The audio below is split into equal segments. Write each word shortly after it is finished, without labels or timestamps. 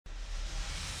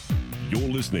You're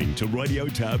listening to Radio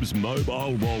Tab's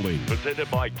Mobile Rolling,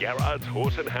 presented by Garrard's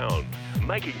Horse and Hound,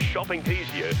 making shopping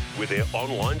easier with their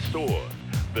online store.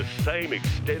 The same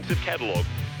extensive catalogue,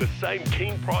 the same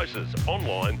keen prices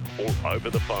online or over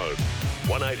the phone.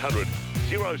 1800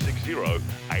 060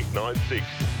 896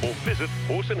 or visit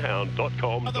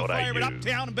horseandhound.com.au. The favourite,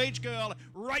 Uptown Beach Girl,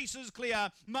 races clear,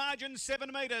 margin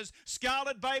 7 metres.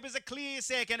 Scarlet Babe is a clear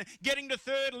second, getting to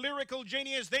third. Lyrical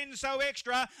Genius, then So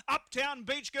Extra. Uptown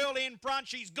Beach Girl in front,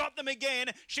 she's got them again.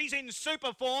 She's in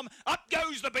super form. Up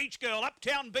goes the Beach Girl,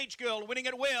 Uptown Beach Girl, winning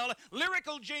it well.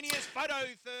 Lyrical Genius, photo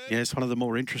third. Yes, one of the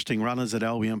more interesting runners at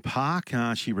Albion Park.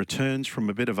 She returns from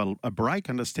a bit of a break.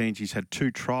 Understand she's had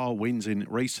 2 trial wins in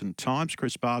recent times.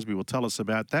 Chris Barsby will tell us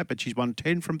about that, but she's won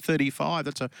 10 from 35.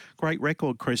 That's a great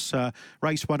record, Chris.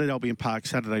 Race 1 at Albion Park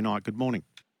Saturday night. Good morning.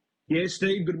 Yeah,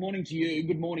 Steve, good morning to you.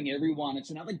 Good morning, everyone. It's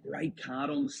another great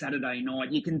card on Saturday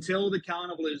night. You can tell the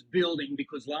carnival is building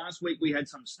because last week we had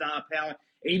some star power,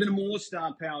 even more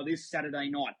star power this Saturday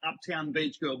night. Uptown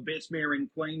Beach Girl, best mare in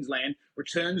Queensland,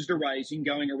 returns to racing,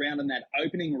 going around in that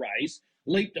opening race.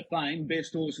 Leap to Fame,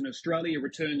 best horse in Australia,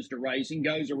 returns to racing,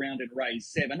 goes around in race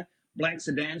 7. Black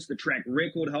Sedan's the track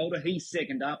record holder. He's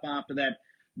second up after that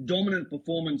dominant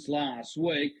performance last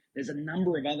week. There's a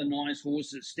number of other nice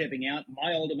horses stepping out.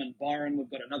 My Alderman Byron, we've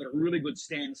got another really good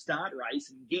stand-start race.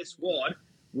 And guess what?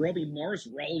 Robbie Morris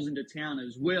rolls into town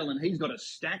as well, and he's got a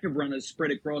stack of runners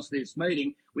spread across this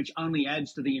meeting, which only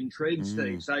adds to the intrigue,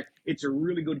 Steve. So it's a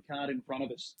really good card in front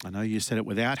of us. I know you said it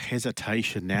without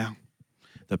hesitation now.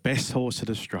 The best horse in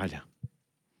Australia.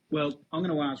 Well, I'm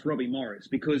going to ask Robbie Morris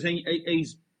because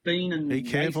he's been and be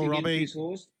careful, Robbie. His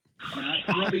horse.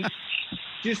 Robbie,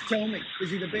 just tell me,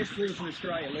 is he the best horse in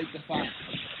Australia? Leap to Fame.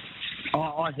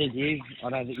 I think he is.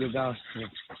 I don't think you're going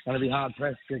to be hard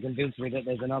pressed to convince me that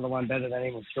there's another one better than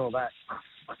him. I'm sure that.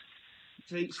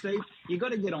 See, Steve, you got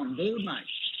to get on board, mate.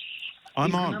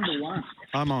 I'm on. Number 1.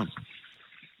 I'm on.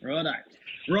 Righto.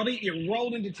 Robbie, you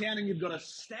rolled into town and you've got a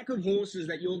stack of horses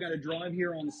that you're going to drive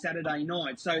here on Saturday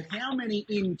night. So how many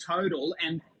in total,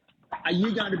 and are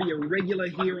you going to be a regular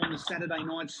here on the Saturday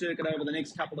night circuit over the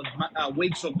next couple of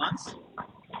weeks or months?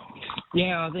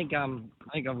 Yeah, I think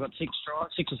I've got 6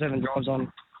 or 7 drives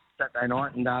on Saturday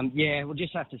night, and we'll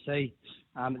just have to see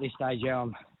at this stage. Yeah,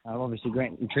 obviously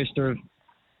Grant and Trista have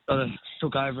sort of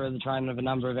took over the training of a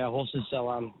number of our horses,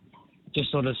 so just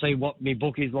sort of see what my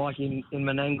book is like in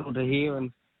Menangle to here,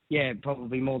 and yeah,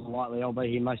 probably more than likely I'll be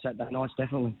here most Saturday nights,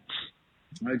 definitely.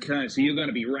 Okay, so you're going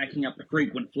to be racking up the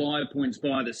frequent flyer points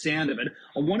by the sound of it.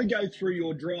 I want to go through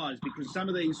your drives because some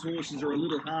of these horses are a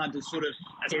little hard to sort of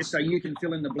assess, so you can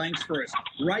fill in the blanks for us.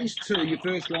 Race 2, your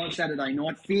first drive Saturday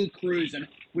night, Fear Cruisin'.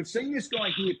 We've seen this guy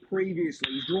here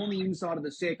previously. He's drawn the inside of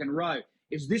the second row.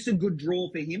 Is this a good draw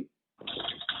for him?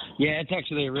 Yeah, it's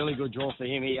actually a really good draw for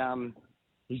him.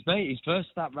 His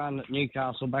first start run at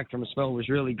Newcastle back from a spell was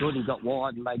really good. He got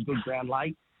wide and made good ground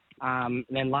late. And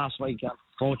then last week,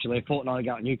 fortunately, a fortnight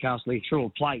ago at Newcastle, he threw a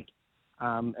plate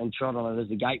and trod on it as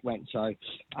the gate went. So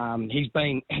he's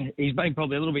been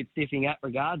probably a little bit stiff in that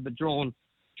regard, but drawn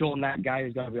that gate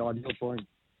is going to be ideal for him.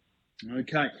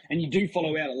 Okay, and you do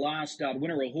follow out a last start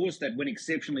winner, a horse that went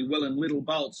exceptionally well in Little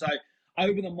Bolt. So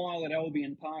over the mile at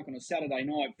Albion Park on a Saturday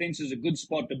night, fence is a good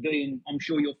spot to be, and I'm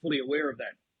sure you're fully aware of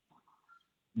that.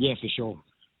 Yeah, for sure.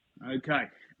 Okay.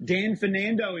 Dan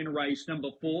Fernando in race number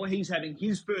 4. He's having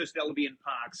his first Albion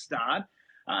Park start.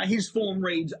 His form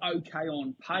reads okay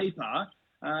on paper.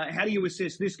 How do you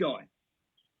assess this guy?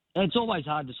 It's always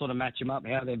hard to sort of match him up,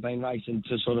 how they've been racing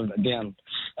to sort of down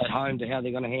at home to how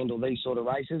they're going to handle these sort of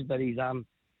races. But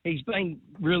he's been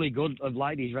really good of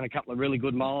late. He's run a couple of really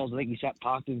good miles. I think he sat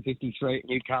parked in 53 at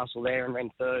Newcastle there and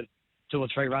ran third 2 or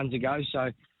 3 runs ago. So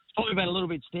it's probably been a little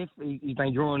bit stiff. He's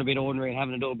been drawing a bit ordinary and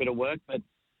having to do a bit of work, but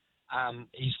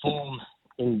his form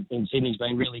in Sydney's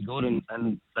been really good,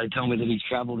 and they tell me that he's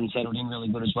travelled and settled in really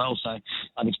good as well. So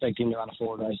I'd expect him to run a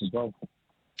forward race as well.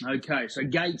 Okay, so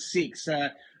gate 6,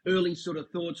 early sort of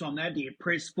thoughts on that? Do you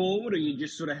press forward, or you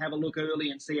just sort of have a look early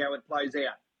and see how it plays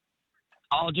out?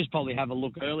 I'll just probably have a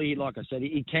look early. Like I said,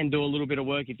 he can do a little bit of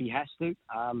work if he has to.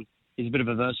 He's a bit of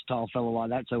a versatile fellow like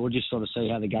that, so we'll just sort of see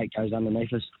how the gate goes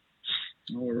underneath us.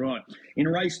 All right. In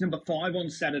race number 5 on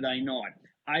Saturday night,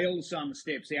 Ailsun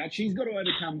steps out. She's got to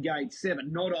overcome gate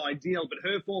 7. Not ideal, but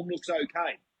her form looks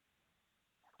okay.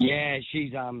 Yeah,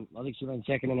 she's. I think she ran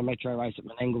second in a metro race at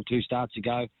Menangle 2 starts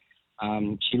ago.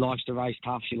 She likes to race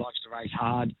tough. She likes to race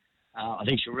hard. I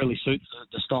think she'll really suit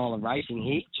the style of racing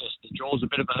here. Just the draw's a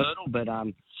bit of a hurdle, but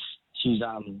she's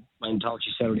been told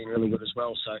she's settled in really good as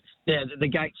well. So yeah, the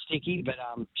gate's sticky, but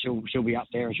she'll be up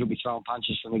there and she'll be throwing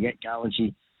punches from the get go, and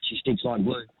she sticks like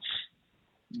glue.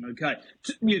 Okay.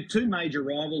 Two major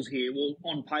rivals here, well,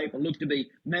 on paper, look to be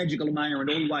Magical Mayor and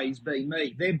Always Be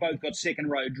Me. They've both got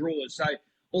second-row draws. So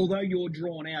although you're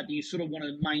drawn out, do you sort of want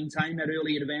to maintain that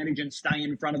early advantage and stay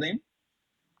in front of them?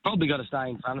 Probably got to stay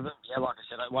in front of them. Yeah, like I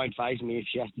said, it won't faze me if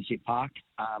she has to sit park.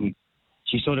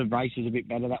 She sort of races a bit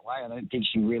better that way. I don't think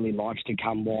she really likes to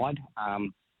come wide.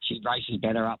 She races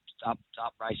better up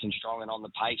racing strong and on the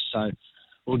pace. So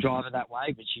we'll drive her that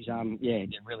way. But she's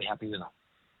really happy with her.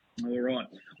 All right.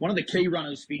 One of the key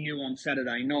runners for you on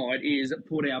Saturday night is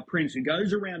Port Our Prince, who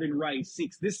goes around in race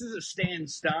 6. This is a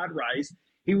stand-start race.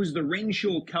 He was the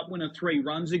Renshaw Cup winner 3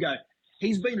 runs ago.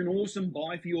 He's been an awesome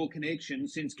buy for your connection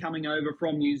since coming over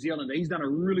from New Zealand. He's done a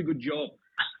really good job.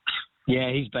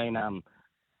 Yeah, he's been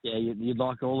you'd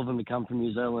like all of them to come from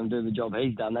New Zealand and do the job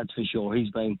he's done, that's for sure.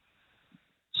 He's been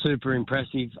super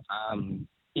impressive.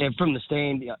 From the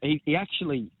stand, he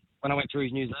actually, when I went through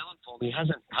his New Zealand form, he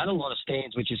hasn't had a lot of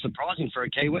stands, which is surprising for a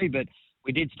Kiwi, but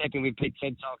we did step in with Pete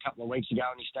said so a couple of weeks ago,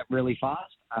 and he stepped really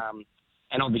fast.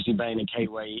 And obviously being a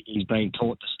Kiwi, he's been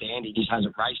taught to stand. He just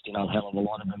hasn't raced in a hell of a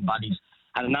lot of them, but he's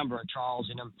had a number of trials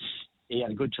in him. He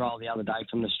had a good trial the other day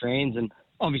from the strands, and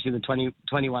obviously the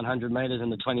 2,100 metres and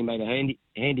the 20-metre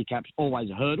handicap's always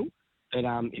a hurdle. But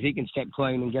if he can step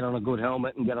clean and get on a good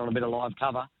helmet and get on a bit of live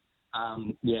cover,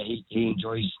 he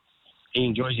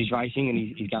enjoys his racing, and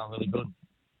he's going really good.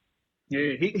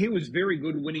 Yeah, he was very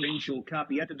good winning Renshaw Cup.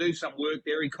 He had to do some work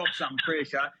there. He copped some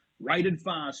pressure, rated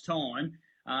fast time.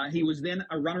 He was then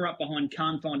a runner-up behind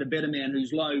Can't Find a Better Man,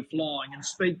 who's low-flying, and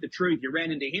Speak the Truth. You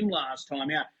ran into him last time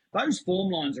out. Those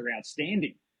form lines are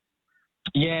outstanding.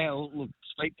 Yeah, well, look,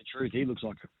 Speak the Truth, he looks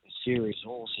like a serious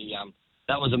horse.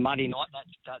 That was a muddy night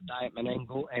that day at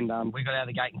Menangle, and we got out of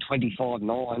the gate in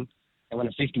 25.9 and went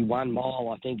a 51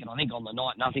 mile, I think. And I think on the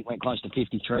night, nothing went close to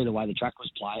 53 the way the track was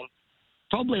playing.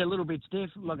 Probably a little bit stiff.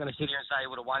 I'm not going to sit here and say he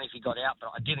would have won if he got out,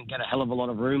 but I didn't get a hell of a lot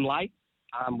of room late,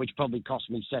 which probably cost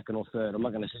me second or third. I'm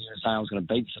not going to sit here and say I was going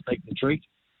to beat Speak the Truth,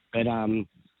 but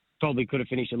probably could have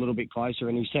finished a little bit closer.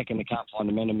 And he's second to Can't Find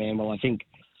a Better Man. Well, I think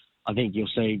you'll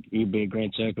see he'll be a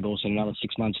Grand Circuit horse in another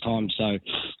 6 months' time. So,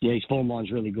 yeah, his form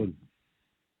line's really good.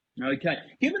 Okay.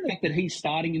 Given the fact that he's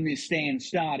starting in this stand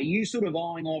start, are you sort of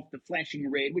eyeing off the Flashing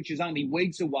Red, which is only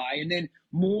weeks away, and then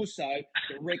more so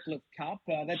the Redcliffe Cup?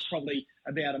 That's probably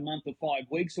about a month or 5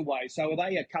 weeks away. So are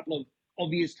they a couple of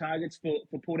obvious targets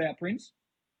for Port Our Prince?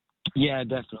 Yeah,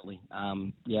 definitely.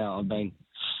 I've been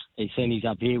seeing he's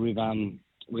up here with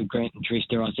Grant and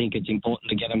Trista. I think it's important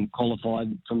to get him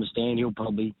qualified from the stand. He'll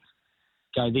probably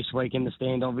go this week in the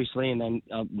stand, obviously, and then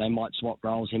they might swap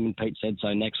roles. Him and Pete said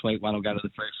so. Next week, one will go to the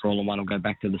free-for-all and one will go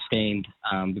back to the stand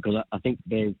because I think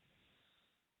there's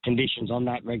conditions on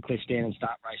that Redcliffe stand and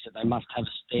start race that they must have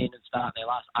a stand and start their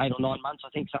last 8 or 9 months, I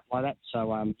think, something like that. So,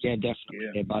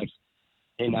 definitely, they're both.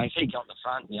 If he got the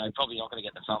front, probably not going to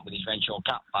get the front with his Renshaw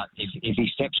Cup, but if he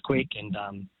steps quick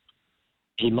and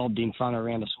he lobbed in front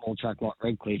around a small track like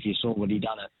Redcliffe, you saw what he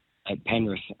done at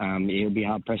Penrith, he'll be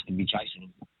hard-pressed to be chasing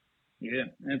him. Yeah,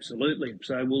 absolutely.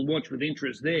 So we'll watch with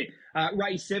interest there.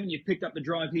 Race 7, you've picked up the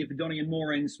drive here for Donnie and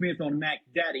Maureen Smith on Mac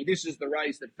Daddy. This is the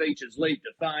race that features Leap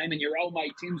to Fame, and your old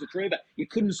mate Tim's a Trooper. You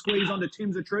couldn't squeeze onto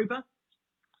Tim's a Trooper?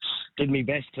 Did me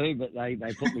best too, but they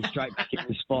put me straight back in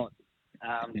the spot.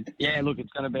 Look,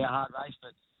 it's going to be a hard race,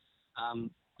 but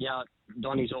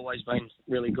Donnie's always been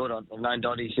really good. I've known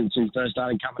Donnie since he first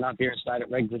started coming up here and stayed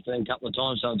at Redcliffe a couple of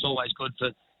times, so it's always good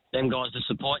for them guys to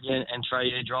support you and throw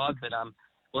you a drive. But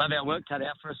we'll have our work cut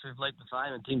out for us with Leap to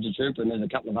Fame and Tim's a Trooper, and there's a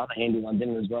couple of other handy ones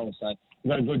in it as well. So we've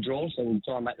got a good draw, so we'll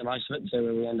try and make the most of it and see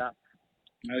where we end up.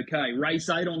 Okay, race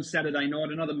 8 on Saturday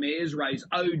night, another mare's race.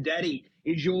 Oh, Daddy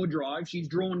is your drive. She's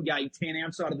drawn gate 10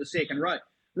 outside of the second row.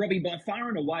 Robbie, by far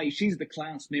and away, she's the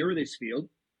class mare of this field.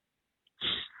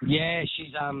 Yeah,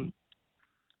 she's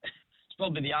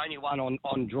probably the only one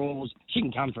on draws. She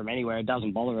can come from anywhere. It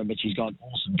doesn't bother her, but she's got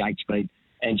awesome gate speed,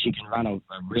 and she can run a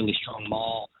really strong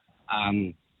mile.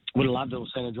 Would have loved to have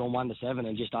seen her drawn 1 to 7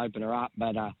 and just open her up,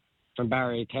 but from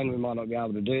barrier 10, we might not be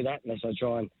able to do that unless I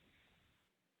try and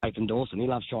open Dawson. He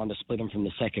loves trying to split them from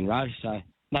the second row. So,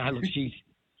 no, look,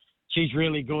 she's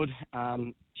really good.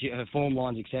 Her form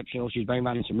line's exceptional. She's been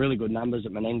running some really good numbers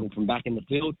at Menangle from back in the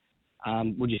field.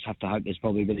 We'll just have to hope there's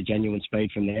probably a bit of genuine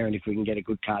speed from there, and if we can get a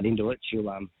good card into it,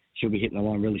 she'll be hitting the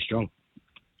line really strong.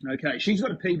 Okay, she's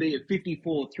got a PB of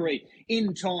 54.3.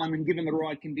 In time and given the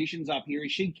right conditions up here,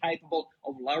 is she capable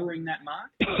of lowering that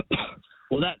mark?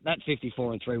 Well, that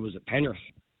 54.3 was at Penrith.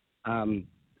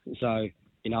 So,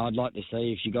 I'd like to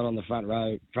see if she got on the front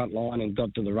line and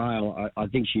got to the rail, I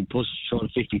think she'd push short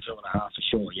of 52.5 for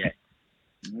sure, yeah.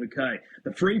 Okay,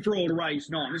 the free-for-all to race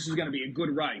 9. This is going to be a good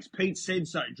race. Pete said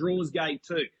so. Draws gate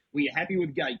 2. Were you happy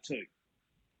with gate 2?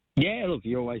 Yeah, look,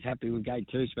 you're always happy with gate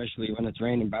 2, especially when it's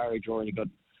random barrier drawing. You've got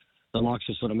the likes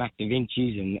of sort of Mac Da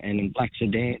Vinci's and Black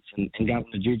Sedance and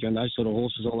Governor Juju and those sort of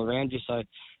horses all around you. So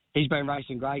he's been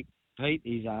racing great, Pete.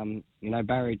 He's,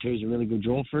 barrier 2 is a really good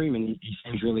draw for him, and he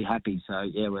seems really happy. So,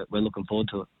 yeah, we're looking forward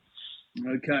to it.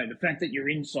 Okay, the fact that you're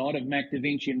inside of Mac Da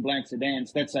Vinci and Black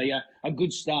Sedance, that's a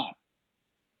good start.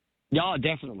 Yeah,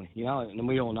 definitely. And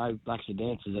we all know Black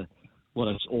Sedance is what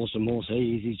an awesome horse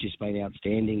he is. He's just been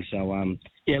outstanding. So,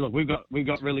 look, we've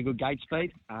got really good gate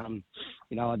speed. I'd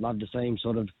love to see him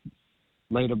sort of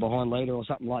leader behind leader or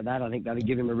something like that. I think that'd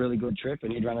give him a really good trip,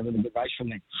 and he'd run a really good race from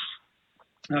there.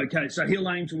 Okay, so he'll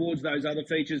aim towards those other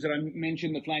features that I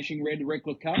mentioned, the Flashing Red, the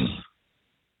Redcliffe Cup?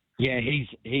 Yeah,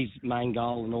 his main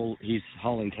goal and all his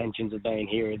whole intentions of being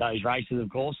here are those races, of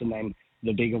course, and then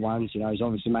the bigger ones. He's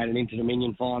obviously made it into the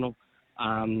Dominion final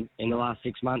in the last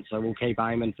 6 months, so we'll keep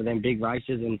aiming for them big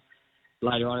races. And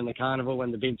later on in the carnival,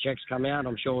 when the big checks come out,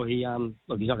 I'm sure he's not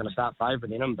going to start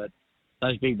favourite in them, but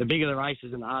the bigger the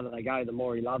races and the harder they go, the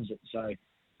more he loves it. So,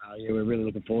 we're really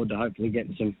looking forward to hopefully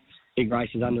getting some big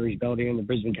races under his belt here in the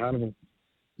Brisbane Carnival.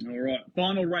 All right,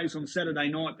 final race on Saturday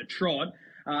night, the Trot.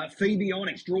 Phoebe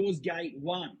Onyx draws gate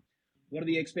 1. What are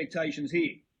the expectations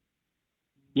here?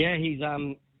 Yeah, he's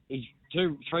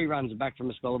 3 runs back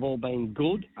from a spell have all been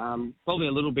good. Probably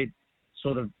a little bit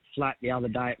sort of flat the other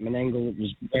day at Menangle. It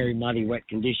was very muddy, wet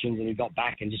conditions, and he got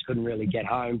back and just couldn't really get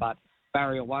home. But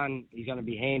barrier 1, he's going to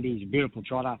be handy. He's a beautiful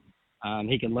trotter.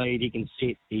 He can lead, he can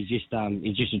sit. He's just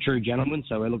a true gentleman.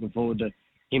 So we're looking forward to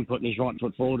him putting his right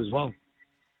foot forward as well.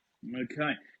 Okay,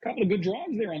 a couple of good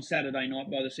drives there on Saturday night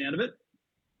by the sound of it.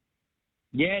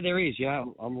 Yeah, there is.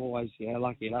 I'm always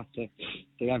lucky enough to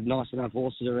have nice enough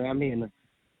horses around me, and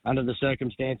under the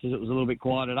circumstances, it was a little bit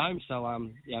quiet at home. So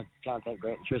can't thank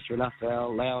Grant and Trista enough for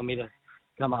allowing me to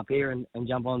come up here and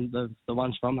jump on the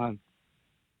ones from home.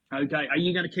 Okay, are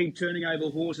you going to keep turning over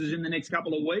horses in the next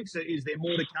couple of weeks? Is there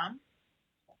more to come?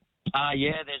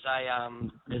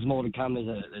 There's more to come. There's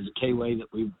a Kiwi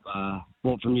that we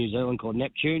bought from New Zealand called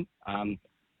Neptune.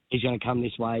 He's going to come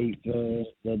this way for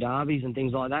the derbies and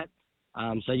things like that.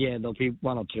 There'll be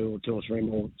 1 or 2 or 3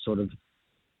 more sort of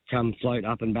come float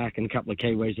up and back, and a couple of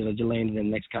Kiwis that are landing in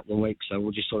the next couple of weeks. So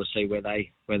we'll just sort of see where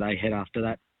they head after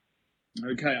that.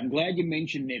 Okay, I'm glad you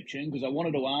mentioned Neptune because I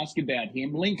wanted to ask about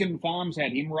him. Lincoln Farms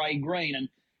had him, Ray Green, and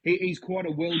he's quite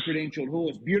a well-credentialed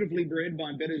horse, beautifully bred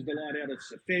by Bettor's Delight out of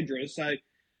Cephedra. So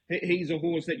he's a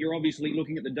horse that you're obviously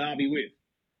looking at the Derby with.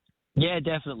 Yeah,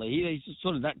 definitely. He's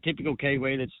sort of that typical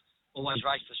Kiwi that's always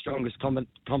raced the strongest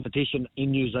competition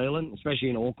in New Zealand, especially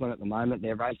in Auckland at the moment.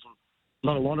 They're racing,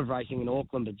 not a lot of racing in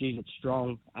Auckland, but geez, it's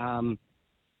strong.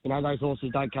 Those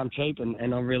horses don't come cheap, and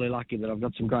I'm really lucky that I've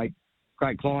got some great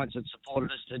clients that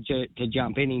supported us to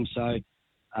jump in him. So,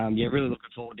 really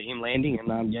looking forward to him landing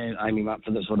and, aim him up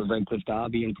for the sort of Redcliffe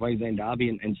Derby and Queensland Derby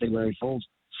and see where he falls.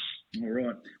 All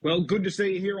right. Well, good to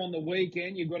see you here on the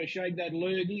weekend. You've got to shake that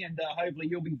lurgy, and hopefully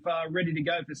you'll be ready to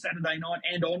go for Saturday night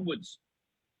and onwards.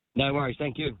 No worries.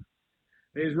 Thank you.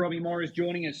 There's Robbie Morris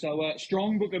joining us. So,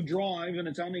 strong book of drive, and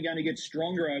it's only going to get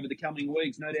stronger over the coming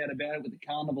weeks, no doubt about it, with the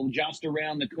carnival just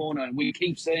around the corner. We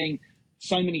keep seeing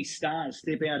so many stars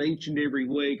step out each and every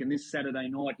week, and this Saturday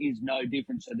night is no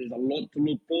different. So there's a lot to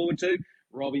look forward to.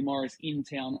 Robbie Morris in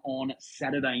town on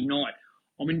Saturday night.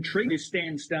 I'm intrigued this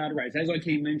stand-start race. As I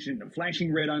keep mentioning, the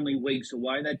Flashing Red only weeks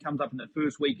away. That comes up in the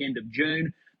first weekend of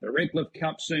June. The Redcliffe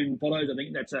Cup soon follows. I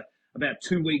think that's about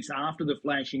 2 weeks after the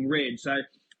Flashing Red. So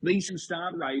these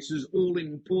start races, all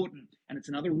important. And it's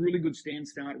another really good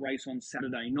stand-start race on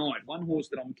Saturday night. One horse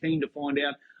that I'm keen to find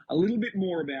out a little bit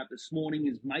more about this morning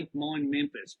is Make Mine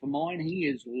Memphis. For mine, he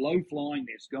is low-flying,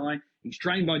 this guy. He's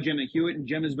trained by Gemma Hewitt, and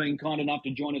Gemma's been kind enough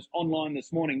to join us online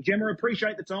this morning. Gemma,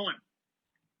 appreciate the time.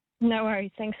 No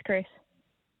worries. Thanks, Chris.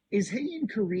 Is he in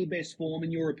career best form,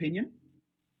 in your opinion?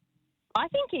 I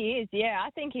think he is, yeah. I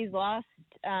think his last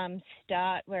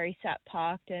start where he sat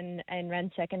parked and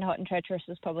ran second hot and treacherous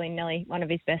was probably nearly one of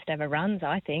his best ever runs,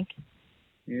 I think.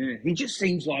 Yeah, he just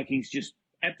seems like he's just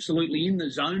absolutely in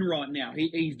the zone right now.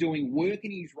 He's doing work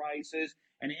in his races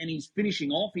and he's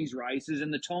finishing off his races,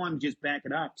 and the times just back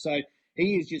it up. So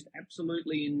he is just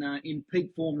absolutely in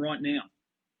peak form right now.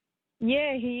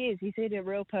 Yeah, he is. He's hit a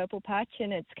real purple patch,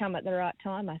 and it's come at the right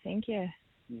time, I think, yeah.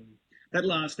 That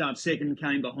last start second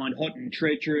came behind Hot and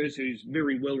Treacherous, who's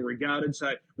very well regarded,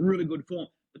 so really good form.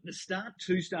 But the start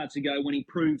 2 starts ago, when he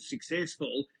proved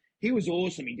successful, he was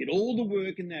awesome. He did all the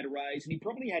work in that race, and he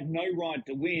probably had no right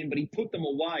to win, but he put them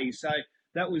away, so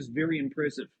that was very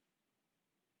impressive.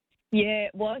 Yeah,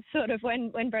 it was sort of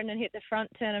when Brendan hit the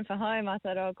front turning for home, I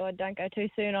thought, oh, God, don't go too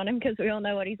soon on him because we all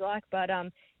know what he's like. But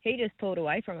he just pulled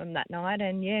away from him that night,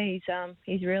 and yeah,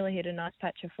 he's really hit a nice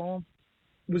patch of form.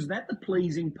 Was that the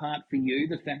pleasing part for you,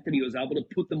 the fact that he was able to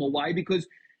put them away? Because,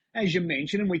 as you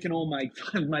mentioned, and we can all make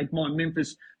my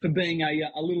Memphis for being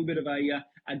a little bit of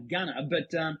a gunner,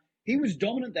 but he was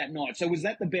dominant that night. So was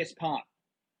that the best part?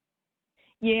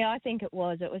 Yeah, I think it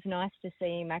was. It was nice to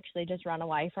see him actually just run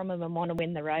away from him and want to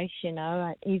win the race. You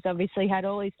know, he's obviously had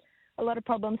a lot of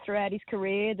problems throughout his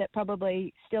career that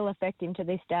probably still affect him to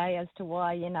this day as to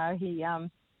why, you know, he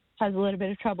has a little bit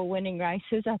of trouble winning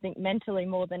races, I think mentally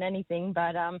more than anything.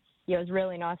 But, yeah, it was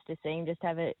really nice to see him just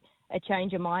have a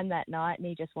change of mind that night, and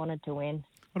he just wanted to win.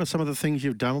 What are some of the things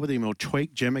you've done with him or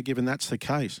tweaked, Gemma, given that's the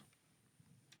case?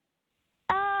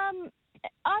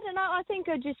 I don't know. I think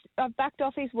I've backed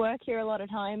off his work here a lot at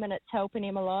home, and it's helping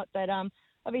him a lot. But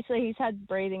obviously he's had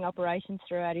breathing operations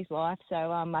throughout his life, so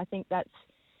I think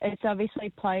it's obviously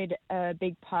played a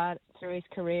big part through his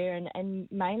career, and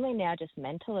mainly now just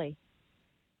mentally.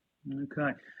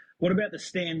 Okay. What about the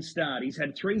stand start? He's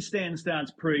had 3 stand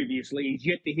starts previously. He's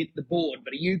yet to hit the board,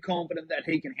 but are you confident that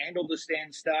he can handle the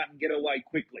stand start and get away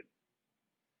quickly?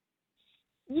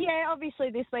 Yeah,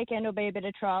 obviously this weekend will be a bit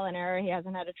of trial and error. He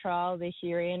hasn't had a trial this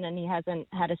year in, and he hasn't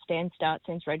had a stand start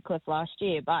since Redcliffe last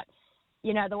year. But,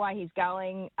 you know, the way he's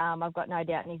going, I've got no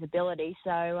doubt in his ability.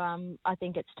 So I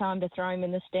think it's time to throw him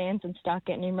in the stands and start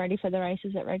getting him ready for the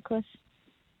races at Redcliffe.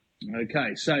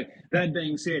 Okay, so that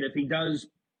being said, if he does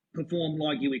perform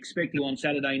like you expect to on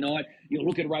Saturday night, you'll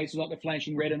look at races like the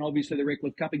Flashing Red and obviously the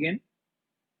Redcliffe Cup again?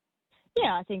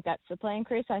 Yeah, I think that's the plan,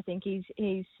 Chris. I think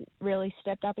he's really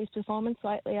stepped up his performance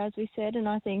lately, as we said, and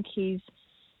I think he's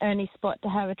earned his spot to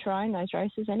have a try in those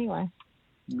races anyway.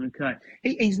 Okay.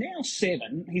 He's now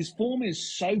 7. His form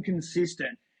is so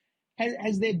consistent.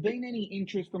 Has there been any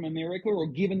interest from America, or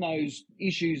given those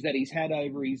issues that he's had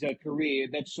over his career,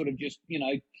 that's sort of just, you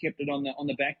know, kept it on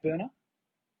the back burner?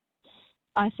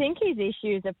 I think his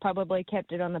issues have probably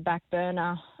kept it on the back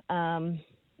burner,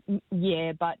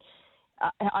 yeah, but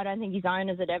I don't think his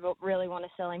owners would ever really want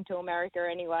to sell him to America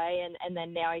anyway, and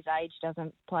then now his age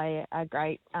doesn't play a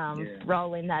great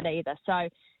role in that either. So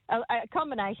a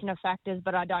combination of factors,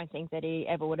 but I don't think that he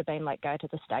ever would have been let go to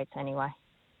the States anyway.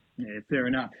 Yeah, fair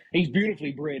enough. He's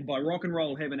beautifully bred by rock and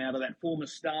roll heaven out of that former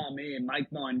star mare,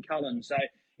 Make Mine Cullen. So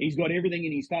he's got everything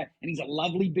in his face, and he's a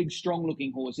lovely, big,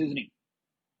 strong-looking horse, isn't he?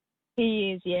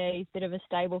 He is, yeah. He's a bit of a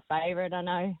stable favourite, I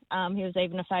know. He was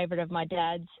even a favourite of my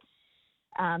dad's.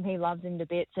 He loves him to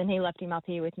bits, and he left him up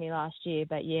here with me last year.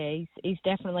 But, yeah, he's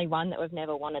definitely one that we've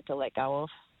never wanted to let go of.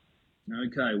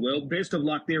 Okay, well, best of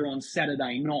luck there on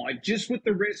Saturday night. Just with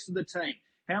the rest of the team,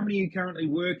 how many are you currently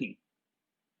working?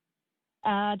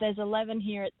 There's 11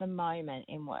 here at the moment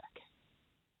in work.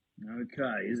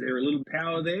 Okay, is there a little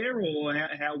power there, or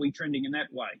how are we trending in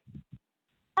that way?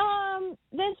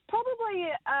 There's probably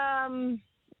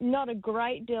not a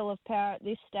great deal of power at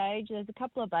this stage. There's a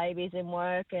couple of babies in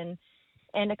work and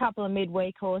a couple of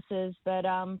midweek horses, but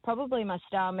probably my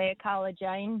star mare, Carla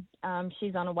Jane,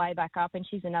 she's on her way back up, and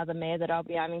she's another mare that I'll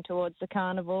be aiming towards the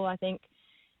carnival. I think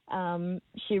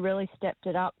she really stepped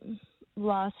it up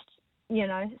last,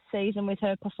 season with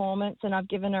her performance, and I've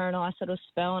given her a nice little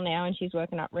spell now, and she's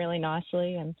working up really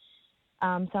nicely, and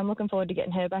so I'm looking forward to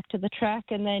getting her back to the track.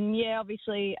 And then, yeah,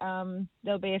 obviously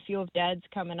there'll be a few of Dad's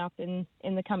coming up in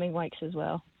the coming weeks as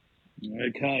well.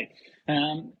 Okay.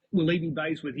 Will he be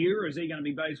based with you, or is he going to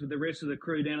be based with the rest of the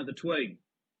crew down at the Tweed?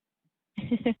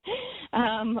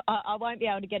 I won't be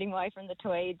able to get him away from the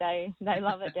Tweed. They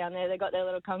love it down there. They've got their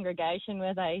little congregation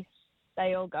where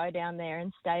they all go down there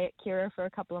and stay at Kira for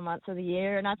a couple of months of the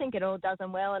year. And I think it all does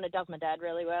them well, and it does my dad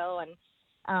really well. And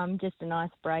just a nice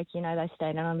break. They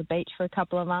stay down on the beach for a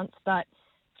couple of months. But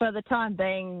for the time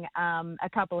being, a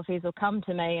couple of his will come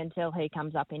to me until he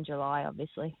comes up in July,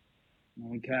 obviously.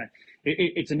 Okay.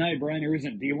 It's a no-brainer,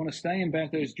 isn't it? Do you want to stay in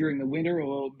Bathurst during the winter,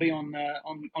 or be on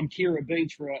Kira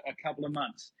Beach for a couple of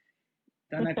months?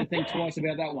 Don't have to think twice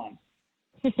about that one.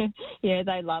 Yeah,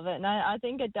 they love it. And I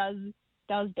think it does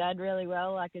Dad really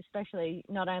well, like especially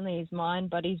not only his mind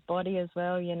but his body as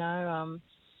well,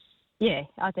 Yeah,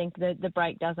 I think the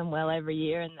break does them well every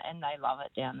year, and they love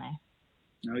it down there.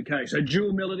 Okay, so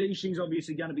Jewel Melody, she's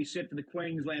obviously going to be set for the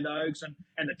Queensland Oaks and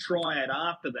the Triad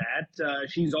after that.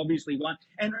 She's obviously one.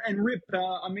 And Rip,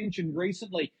 I mentioned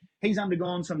recently, he's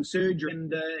undergone some surgery,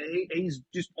 and he's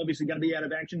just obviously going to be out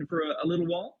of action for a little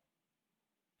while.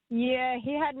 Yeah,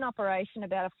 he had an operation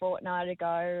about a fortnight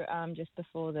ago, just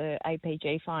before the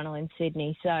APG final in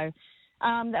Sydney. So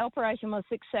the operation was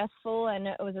successful, and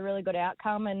it was a really good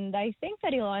outcome. And they think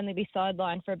that he'll only be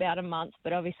sidelined for about a month,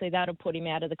 but obviously that'll put him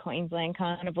out of the Queensland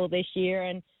Carnival this year,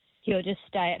 and he'll just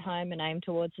stay at home and aim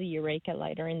towards the Eureka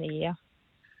later in the year.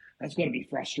 That's got to be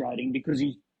frustrating because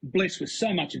he's blessed with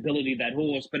so much ability, that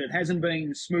horse, but it hasn't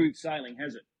been smooth sailing,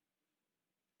 has it?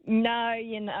 No,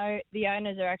 the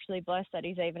owners are actually blessed that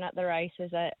he's even at the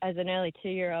races. As an early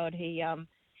 2-year-old, he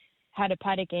had a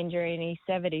paddock injury and he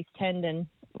severed his tendon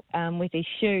with his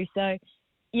shoe. So,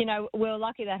 we were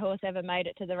lucky that horse ever made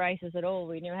it to the races at all.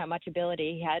 We knew how much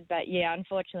ability he had. But, yeah,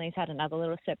 unfortunately, he's had another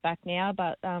little setback now.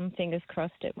 But fingers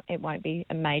crossed it won't be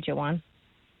a major one.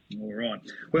 All right.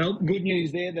 Well, good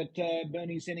news there that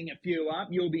Bernie's sending a few up.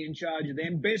 You'll be in charge of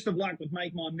them. Best of luck with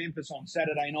Make Mine Memphis on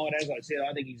Saturday night. As I said,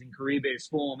 I think he's in career best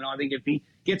form, and I think if he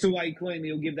gets away clean,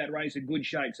 he'll give that race a good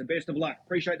shake. So best of luck.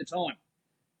 Appreciate the time.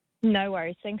 No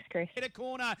worries. Thanks, Chris. Hit a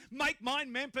corner. Make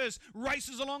Mine Memphis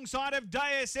races alongside of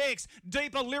Deus Ex.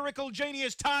 Deeper Lyrical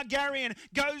Genius. Targaryen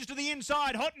goes to the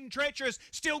inside. Hot and Treacherous.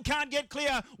 Still can't get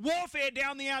clear. Warfare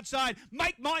down the outside.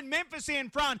 Make Mine Memphis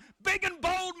in front. Big and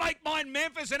bold Make Mine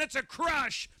Memphis, and it's a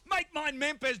crush. Make Mine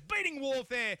Memphis beating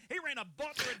Warfare. He ran a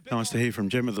bottler at Nice to hear from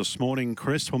Gemma this morning,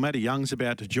 Chris. Well, Matty Young's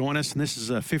about to join us, and this is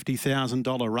a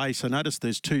 $50,000 race. I noticed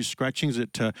there's 2 scratchings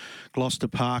at Gloucester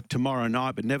Park tomorrow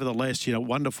night, but nevertheless,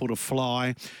 wonderful to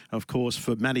fly, of course,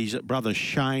 for Matty's brother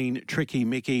Shane, Tricky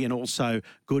Mickey, and also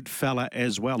Good Fella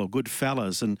as well, or Good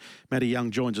Fellas. And Matty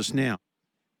Young joins us now.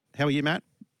 How are you, Matt?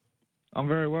 I'm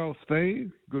very well,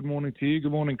 Steve. Good morning to you.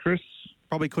 Good morning, Chris.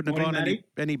 Probably couldn't have gone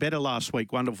any better last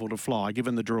week. Wonderful to fly,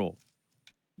 given the draw.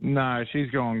 No, she's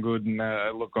gone good. And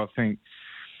look, I think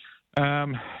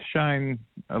Shane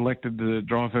elected to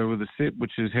drive her with a sit,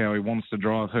 which is how he wants to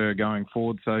drive her going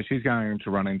forward. So she's going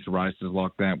to run into races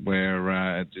like that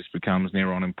where it just becomes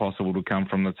near on impossible to come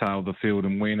from the tail of the field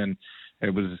and win. And it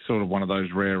was sort of one of those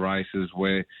rare races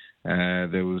where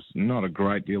there was not a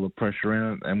great deal of pressure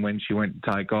in it, and when she went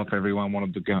to take off, everyone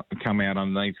wanted to come out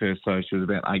underneath her, so she was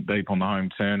about 8 deep on the home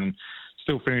turn and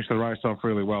still finished the race off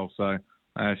really well. So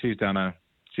she's done a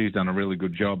really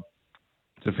good job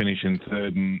to finish in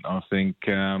third, and I think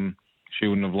she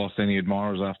wouldn't have lost any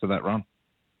admirers after that run.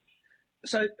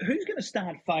 So who's going to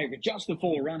start favourite? Just the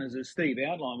 4 runners, as Steve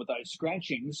outlined with those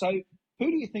scratchings. So who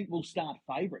do you think will start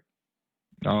favourite?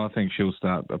 Oh, I think she'll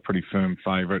start a pretty firm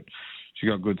favourite. She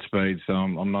got good speed, so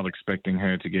I'm not expecting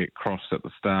her to get crossed at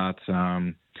the start.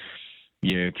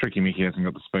 Tricky Mickey hasn't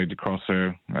got the speed to cross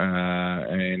her,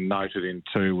 and Noted in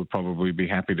 2 would probably be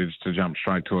happy to jump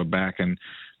straight to her back, and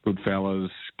Good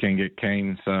Fellas can get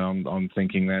keen, so I'm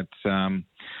thinking that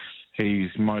he's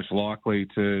most likely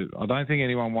to... I don't think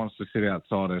anyone wants to sit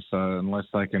outside her, so unless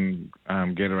they can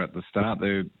get her at the start,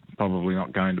 they're probably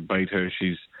not going to beat her.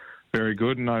 She's very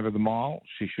good, and over the mile,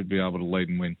 she should be able to lead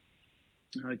and win.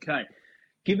 Okay.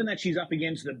 Given that she's up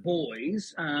against the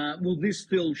boys, will this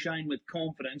fill Shane with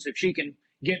confidence if she can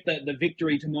get the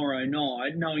victory tomorrow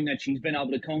night, knowing that she's been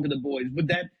able to conquer the boys? Would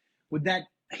that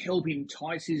help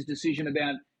entice his decision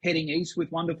about heading east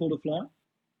with Wonderful to Fly?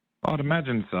 I'd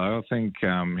imagine so. I think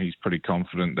he's pretty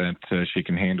confident that she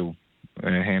can handle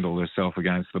herself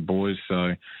against the boys.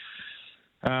 So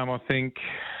I think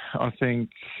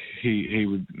he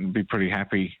would be pretty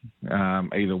happy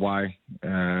either way.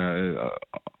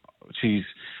 He's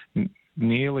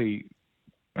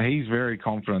very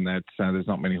confident that there's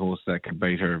not many horses that could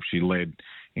beat her if she led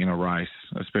in a race,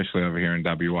 especially over here in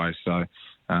WA. So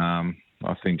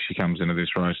I think she comes into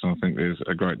this race, and I think there's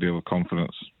a great deal of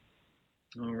confidence.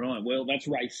 All right. Well, that's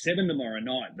race 7 tomorrow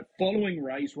night. The following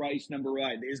race, race number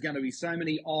 8, there's going to be so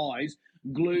many eyes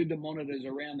glued to monitors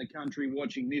around the country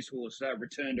watching this horse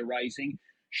return to racing.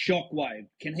 Shockwave.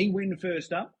 Can he win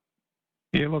first up?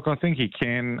 Yeah, look, I think he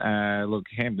can.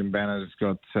 Hampton Banner's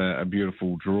got a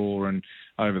beautiful draw, and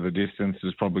over the distance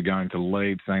is probably going to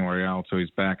lead. Sangwarial to his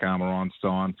back, Armour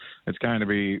Einstein. It's going to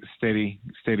be steady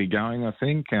going, I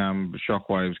think.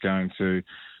 Shockwave's going to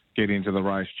get into the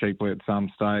race cheaply at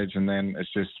some stage, and then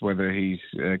it's just whether he's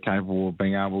capable of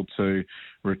being able to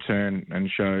return and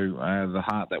show the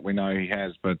heart that we know he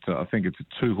has. But I think it's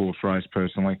a 2-horse race,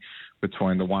 personally,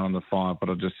 between the 1 and the 5. But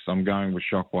I'm going with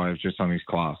Shockwave just on his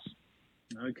class.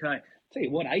 Okay. Tell you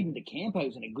what, Aidan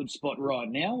DeCampo's in a good spot right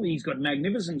now. He's got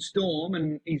Magnificent Storm,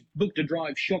 and he's booked to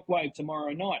drive Shockwave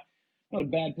tomorrow night. Not a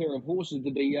bad pair of horses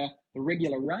to be the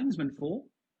regular reinsman for.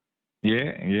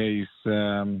 Yeah, he's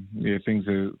things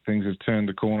have turned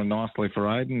the corner nicely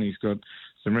for Aidan. He's got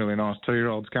some really nice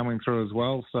 2-year-olds coming through as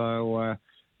well. So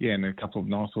and a couple of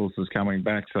nice horses coming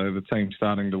back. So the team's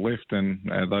starting to lift,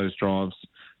 and those drives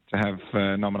to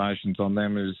have nominations on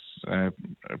them is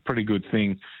a pretty good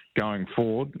thing going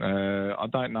forward. I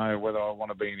don't know whether I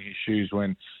want to be in his shoes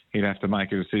when he'd have to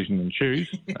make a decision and choose,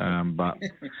 but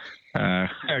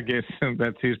I guess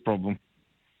that's his problem.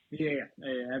 Yeah,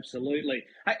 absolutely.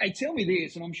 Hey, tell me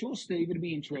this, and I'm sure Steve would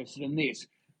be interested in this.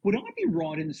 Would I be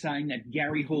right in saying that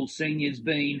Gary Hall Senior's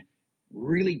been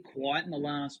really quiet in the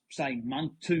last, say,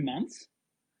 month, 2 months?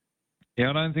 Yeah,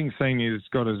 I don't think Senior's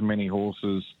got as many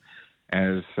horses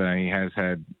as he has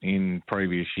had in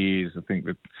previous years. I think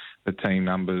that the team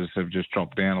numbers have just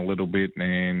dropped down a little bit,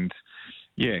 and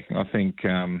yeah, I think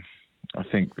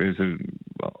there's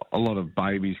a lot of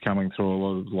babies coming through, a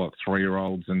lot of like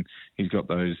 3-year-olds, and he's got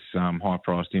those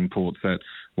high-priced imports that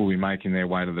will be making their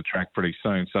way to the track pretty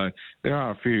soon. So there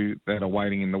are a few that are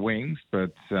waiting in the wings,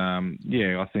 but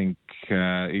yeah, I think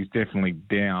he's definitely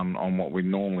down on what we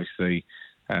normally see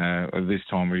at this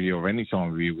time of year or any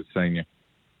time of year with Senior.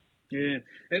 Yeah,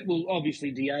 well,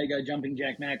 obviously Diego Jumping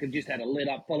Jack Mack have just had a let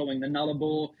up following the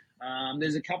Nullarbor.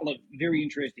 There's a couple of very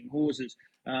interesting horses.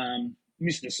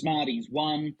 Mr. Smarty's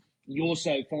won. You're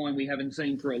So Fine we haven't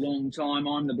seen for a long time.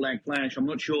 I'm the Black Flash. I'm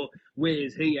not sure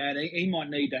where's he at. He might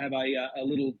need to have a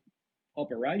little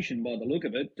operation by the look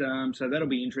of it. So that'll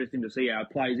be interesting to see how it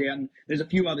plays out. And there's a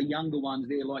few other younger ones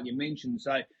there, like you mentioned.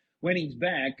 So when he's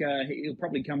back, he'll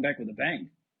probably come back with a bang.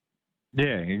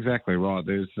 Yeah, exactly right.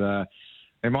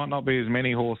 There might not be as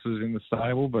many horses in the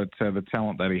stable, but the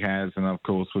talent that he has, and of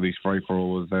course with his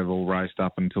free-for-allers, they've all raced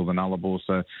up until the Nullarbor,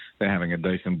 so they're having a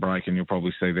decent break, and you'll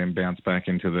probably see them bounce back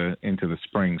into the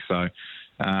spring. So,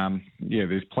 yeah,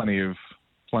 there's plenty of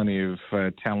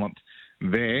talent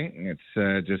there.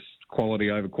 It's just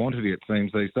quality over quantity, it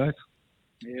seems, these days.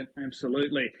 Yeah,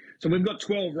 absolutely. So we've got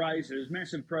 12 races,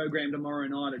 massive program tomorrow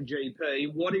night at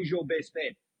GP. What is your best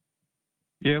bet?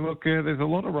 Yeah, look, there's a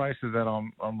lot of races that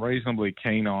I'm reasonably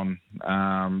keen on,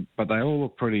 but they all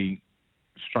look pretty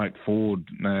straightforward.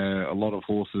 A lot of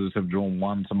horses have drawn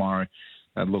one tomorrow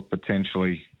that look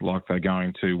potentially like they're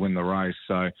going to win the race.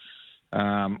 So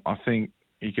I think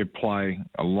you could play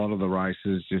a lot of the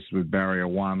races just with barrier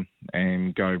 1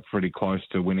 and go pretty close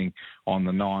to winning on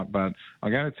the night. But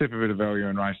I'm going to tip a bit of value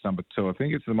in race number 2. I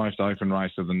think it's the most open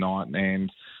race of the night,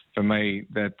 and for me,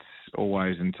 that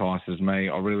always entices me.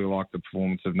 I really like the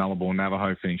performance of Nullarbor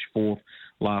Navajo, finished 4th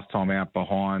last time out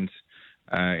behind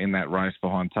in that race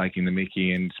behind Taking the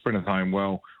Mickey, and sprinted home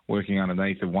well, working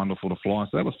underneath of Wonderful to Fly.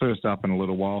 So that was first up in a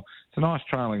little while. It's a nice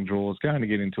trailing draw. It's going to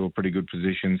get into a pretty good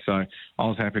position. So I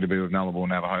was happy to be with Nullarbor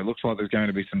Navajo. Looks like there's going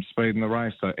to be some speed in the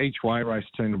race. So each way, race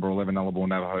 2, number 11, Nullarbor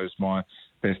Navajo is my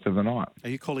best of the night. Are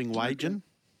you calling wagen?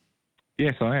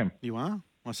 Yes, I am. You are?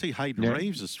 I see Hayden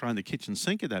Reeves has thrown the kitchen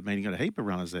sink at that meeting. Got a heap of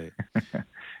runners there.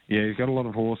 Yeah, he's got a lot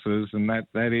of horses, and that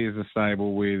is a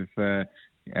stable with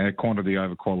quantity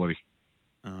over quality.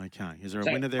 Okay. Is there a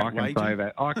winner there? I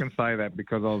can say that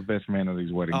because I was best man at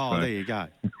his wedding. Oh, so. There you go.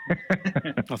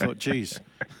 I thought, geez,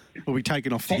 we'll be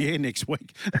taken off the air next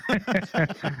week.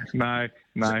 No,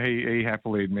 he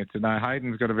happily admits it. No,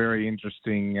 Hayden's got a very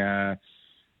interesting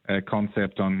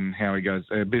concept on how he goes,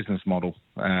 business model.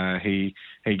 He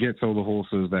gets all the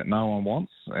horses that no one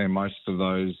wants, and most of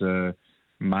those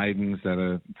maidens that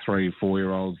are 3,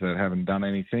 4-year-olds that haven't done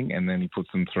anything, and then he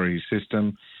puts them through his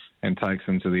system and takes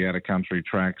them to the out-of-country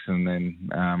tracks, and then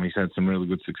he's had some really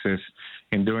good success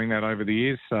in doing that over the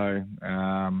years. So,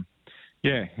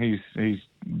 yeah, he's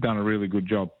done a really good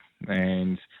job,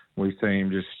 and we see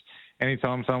him just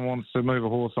anytime someone wants to move a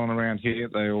horse on around here,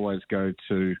 they always go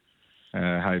to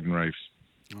Hayden Reeves.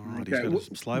 All right, he's got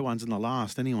some slow ones in the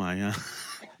last anyway.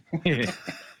 Yeah,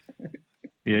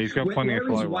 he's got plenty of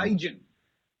slow ones.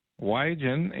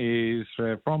 Wagen is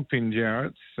from Pinjarra.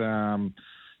 It's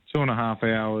 2.5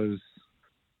 hours,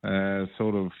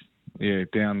 sort of,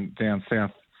 down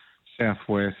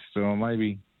southwest, or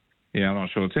maybe, I'm not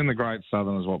sure. It's in the Great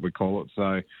Southern is what we call it.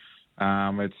 So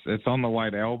it's on the way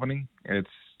to Albany. It's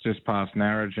just past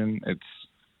Narrogin. It's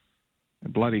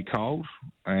bloody cold,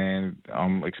 and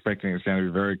I'm expecting it's going to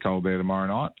be very cold there tomorrow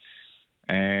night.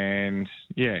 And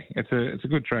yeah, it's a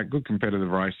good track, good competitive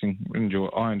racing.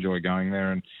 I enjoy going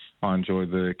there, and I enjoy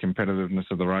the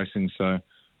competitiveness of the racing. So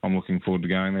I'm looking forward to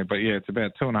going there. But yeah, it's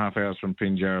about 2.5 hours from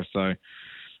Pinjarra, so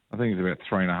I think it's about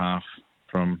 3.5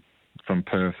 from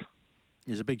Perth.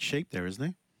 There's a big sheep there, isn't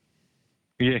there?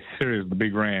 Yes, there is, the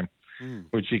big ram,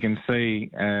 which you can see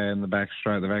in the back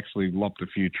straight. They've actually lopped a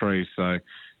few trees, so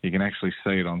you can actually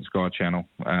see it on Sky Channel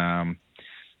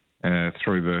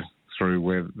through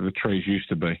where the trees used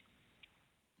to be.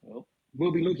 Well,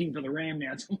 we'll be looking for the ram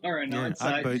now tomorrow night.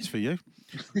 Yeah, Ugg boots for you.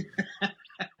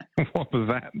 What was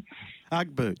that?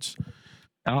 Ugg boots.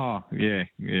 Oh, yeah.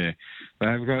 They've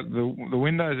got the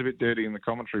window's a bit dirty in the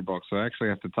commentary box, so I actually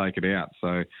have to take it out.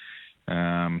 So,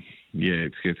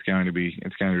 it's going to be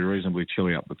reasonably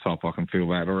chilly up the top. I can feel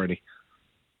that already.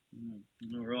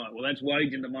 All right. Well, that's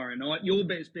Wagen tomorrow night. Your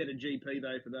best bet at GP,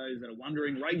 though, for those that are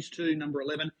wondering, race 2, number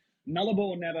 11,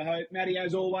 Nullarbor, Navajo. Matty,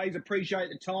 as always, appreciate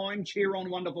the time. Cheer on,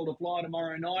 wonderful to fly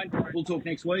tomorrow night. We'll talk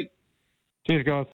next week. Cheers, guys.